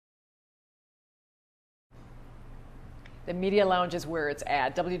The Media Lounge is where it's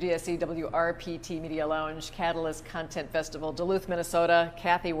at. WDSE, WRPT Media Lounge, Catalyst Content Festival, Duluth, Minnesota.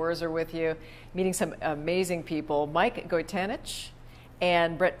 Cathy Wurzer with you, meeting some amazing people. Mike Goitanich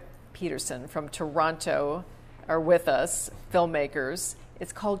and Brett Pedersen from Toronto are with us, filmmakers.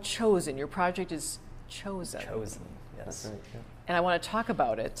 It's called Chosen. Your project is Chosen. Chosen, yes. Right, yeah. And I want to talk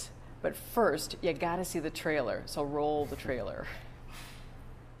about it, but first, you got to see the trailer. So roll the trailer.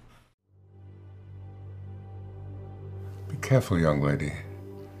 Be careful, young lady.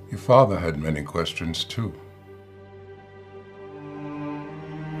 Your father had many questions, too.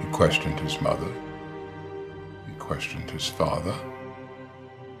 He questioned his mother. He questioned his father.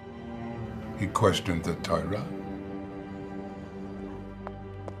 He questioned the Torah.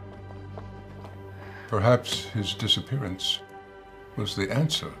 Perhaps his disappearance was the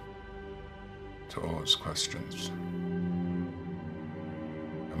answer to all his questions.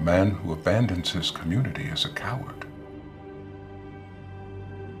 A man who abandons his community is a coward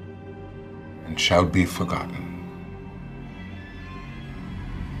and shall be forgotten.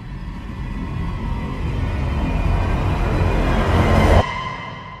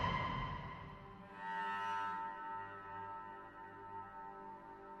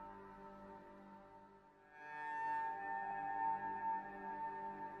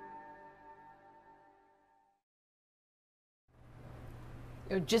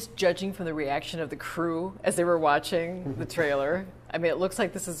 Just judging from the reaction of the crew as they were watching the trailer, I mean, it looks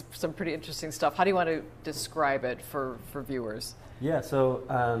like this is some pretty interesting stuff. How do you want to describe it for viewers? Yeah, so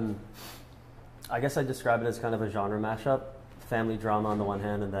I guess I describe it as kind of a genre mashup. Family drama on the one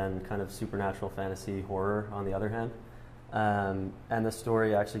hand, and then kind of supernatural fantasy horror on the other hand. And the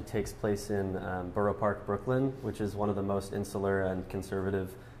story actually takes place in Borough Park, Brooklyn, which is one of the most insular and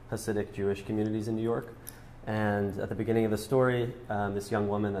conservative Hasidic Jewish communities in New York. And at the beginning of the story, this young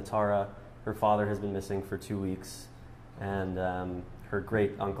woman, Atara, her father has been missing for 2 weeks, and her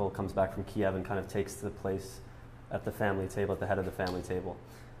great uncle comes back from Kiev and kind of takes the place at the family table, at the head of the family table,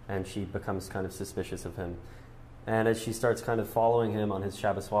 and she becomes kind of suspicious of him. And as she starts kind of following him on his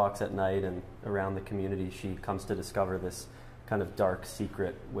Shabbos walks at night and around the community, she comes to discover this kind of dark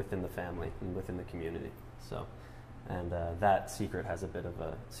secret within the family and within the community. So, and that secret has a bit of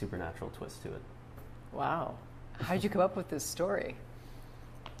a supernatural twist to it. Wow. How did you come up with this story?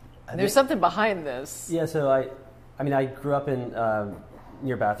 There's something behind this. Yeah, so I grew up in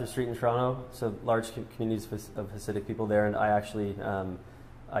near Bathurst Street in Toronto, so large communities of Hasidic people there, and I actually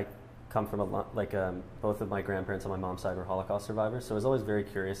I come from both of my grandparents on my mom's side were Holocaust survivors, so I was always very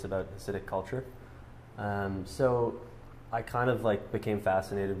curious about Hasidic culture. So I kind of became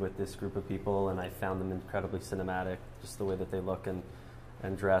fascinated with this group of people, and I found them incredibly cinematic, just the way that they look and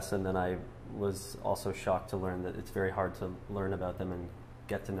dress, and then I was also shocked to learn that it's very hard to learn about them and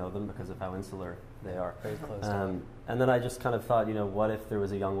get to know them because of how insular they are. Very close. And then I just kind of thought, what if there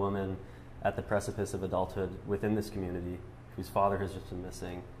was a young woman at the precipice of adulthood within this community whose father has just been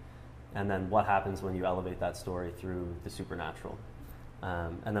missing, and then what happens when you elevate that story through the supernatural?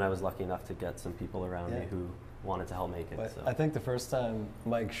 And then I was lucky enough to get some people around me who wanted to help make it. But so. I think the first time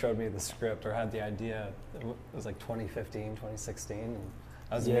Mike showed me the script or had the idea, it was like 2015, 2016, and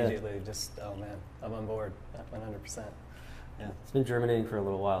I was immediately just, oh man, I'm on board, 100%. Yeah. It's been germinating for a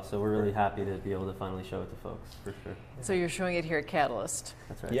little while, so we're really happy to be able to finally show it to folks, for sure. So you're showing it here at Catalyst.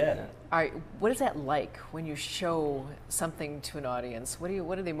 That's right. Yeah. All right, what is that like when you show something to an audience? What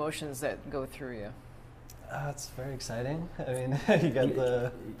are the emotions that go through you? It's very exciting. I mean, you get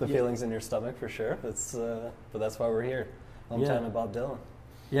the feelings in your stomach for sure. But that's why we're here. Hometown of Bob Dylan.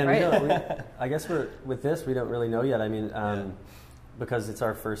 Yeah, right. I guess with this, we don't really know yet. I mean, because it's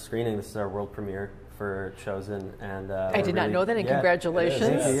our first screening, this is our world premiere for Chosen, and I did not know that, and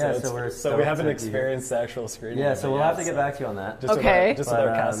congratulations. Yeah, so we haven't experienced the actual screening. Yeah, so we'll have to get back to you on that. Just okay. With our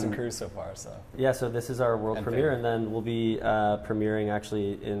cast and crew so far. So yeah, so this is our world premiere, and then we'll be premiering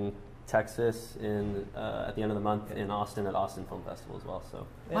actually in Texas at the end of the month in Austin at Austin Film Festival as well. So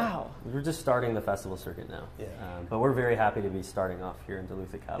wow, we're just starting the festival circuit now. Yeah, but we're very happy to be starting off here in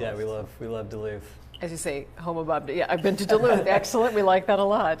Duluth at Catalyst. Yeah, we love Duluth. As you say, home of Bob. Yeah, I've been to Duluth. Excellent. We like that a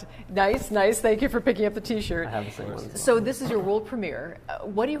lot. Nice. Thank you for picking up the T-shirt. I have the same one. So this is your world premiere.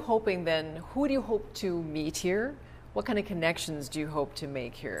 What are you hoping then? Who do you hope to meet here? What kind of connections do you hope to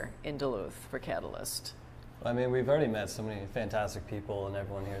make here in Duluth for Catalyst? I mean, we've already met so many fantastic people, and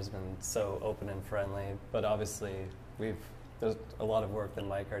everyone here has been so open and friendly. But obviously, there's a lot of work that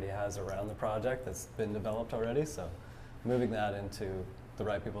Mike already has around the project that's been developed already. So moving that into the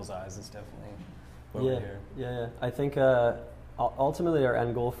right people's eyes is definitely what we're here. Yeah. I think ultimately our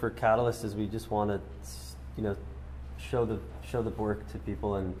end goal for Catalyst is we just want to, show the work to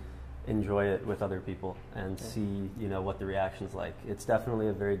people and enjoy it with other people and see, you know, what the reaction's like. It's definitely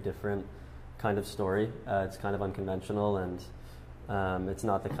a very different kind of story. It's kind of unconventional, and it's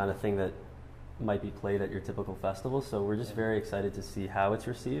not the kind of thing that might be played at your typical festival. So we're just very excited to see how it's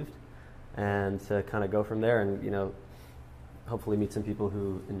received and to kind of go from there and, you know, hopefully meet some people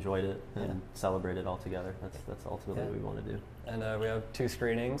who enjoyed it and celebrate it all together. That's ultimately what we want to do. And we have 2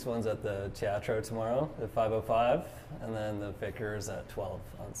 screenings. One's at the Teatro tomorrow at 5:05, and then the Vickers at 12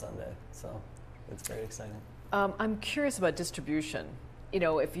 on Sunday. So it's very exciting. I'm curious about distribution. You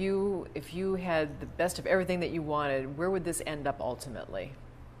know, if you had the best of everything that you wanted, where would this end up ultimately?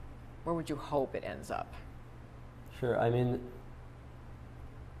 Where would you hope it ends up? Sure. I mean,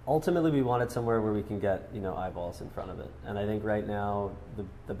 ultimately we want it somewhere where we can get, you know, eyeballs in front of it. And I think right now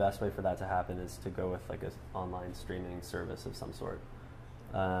the best way for that to happen is to go with like an online streaming service of some sort.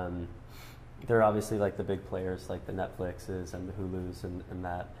 There are obviously like the big players like the Netflixes and the Hulus and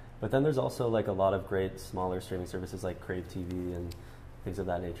that. But then there's also like a lot of great smaller streaming services like Crave TV and things of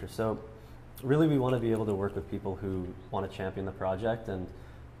that nature. So really we want to be able to work with people who want to champion the project, and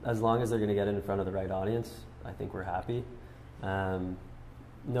as long as they're going to get it in front of the right audience, I think we're happy.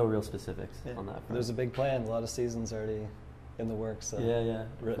 No real specifics on that front. There's a big plan. A lot of seasons already in the works. So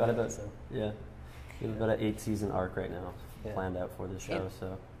We've got about we have about an 8-season arc right now planned out for the show.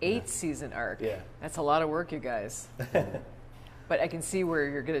 So 8-season arc. Yeah, that's a lot of work, you guys. But I can see where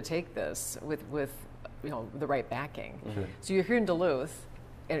you're going to take this with you know, the right backing. Sure. So you're here in Duluth,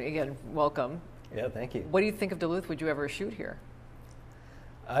 and again, welcome. Yeah, thank you. What do you think of Duluth? Would you ever shoot here?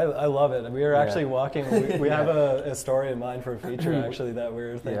 I love it. We were actually walking. We have a story in mind for a feature actually that we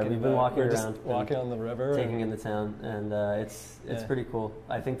were thinking. Yeah, we've been walking around, just walking on the river, taking in the town, and it's pretty cool.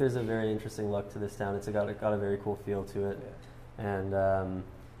 I think there's a very interesting look to this town. It's got a very cool feel to it, and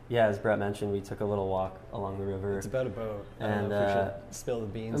as Brett mentioned, we took a little walk along the river. It's about a boat. I and don't know if we should spill the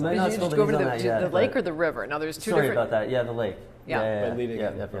beans. Did you just go over to the lake or the river? Now there's two Sorry different. about that. Yeah, the lake. Yeah.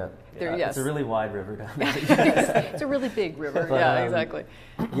 It's a really wide river down there. It's a really big river. But, yeah, exactly.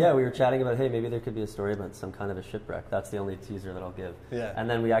 Yeah, we were chatting about, hey, maybe there could be a story about some kind of a shipwreck. That's the only teaser that I'll give. Yeah. And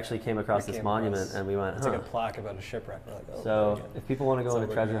then we actually came across this monument, and we went, It's like a plaque about a shipwreck. We're like, oh, so if people want to go on a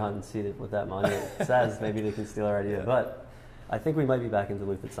treasure hunt and see what that monument says, maybe they can steal our idea. But I think we might be back in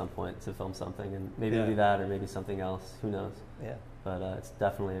Duluth at some point to film something, and maybe it'll be that or maybe something else. Who knows? Yeah. But it's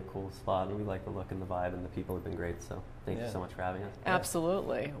definitely a cool spot, and we like the look and the vibe, and the people have been great. So thank you so much for having us.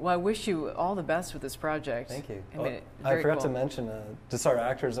 Absolutely. Well, I wish you all the best with this project. Thank you. I forgot to mention, just our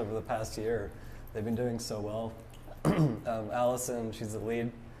actors over the past year, they've been doing so well. Allison, she's the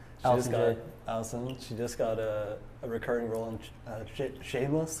lead. She just got a recurring role in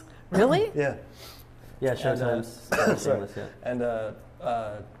Shameless. Really? Yeah. Yeah, Showtime's Shameless, yeah. And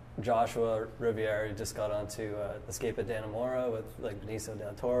Joshua Riviere just got onto Escape at Dannemora with like Benicio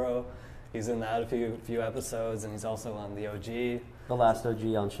del Toro. He's in that a few episodes, and he's also on the OG. The last OG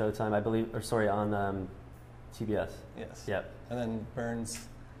on Showtime, I believe, on TBS. Yes. Yep. And then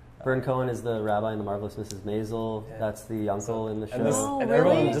Bern Cohen is the rabbi in The Marvelous Mrs. Maisel. Yeah. That's the uncle in the show. And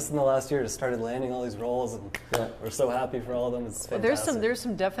everyone just in the last year just started landing all these roles, and we're so happy for all of them. It's fantastic. There's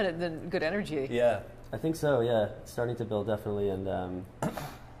some definite good energy. Yeah. I think so, yeah. It's starting to build, definitely. And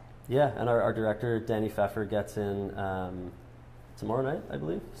and our director, Danny Pfeffer, gets in tomorrow night, I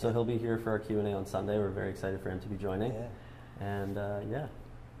believe. So he'll be here for our Q&A on Sunday. We're very excited for him to be joining. Yeah. And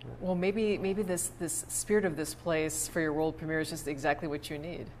well, maybe this spirit of this place for your world premiere is just exactly what you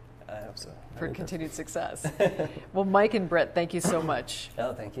need. I hope so. For continued success. Well, Mike and Brett, thank you so much.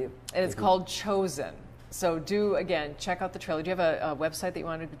 Oh, thank you. And it's called Chosen. So again, check out the trailer. Do you have a website that you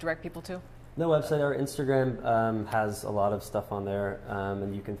want to direct people to? No website. Our Instagram has a lot of stuff on there,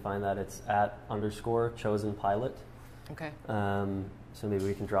 and you can find that. It's @_chosenpilot. Okay. So maybe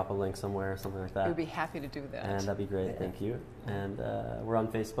we can drop a link somewhere, something like that. We'd be happy to do that. And that'd be great. Thank you. And we're on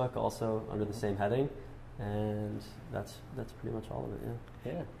Facebook also under the same heading, and that's pretty much all of it.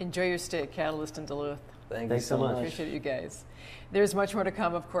 Yeah. Enjoy your stay at Catalyst in Duluth. Thanks so much. Appreciate you guys. There's much more to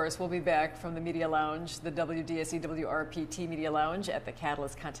come, of course. We'll be back from the Media Lounge, the WDSE WRPT Media Lounge at the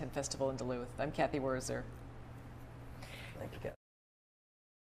Catalyst Content Festival in Duluth. I'm Cathy Wurzer. Thank you, Cathy.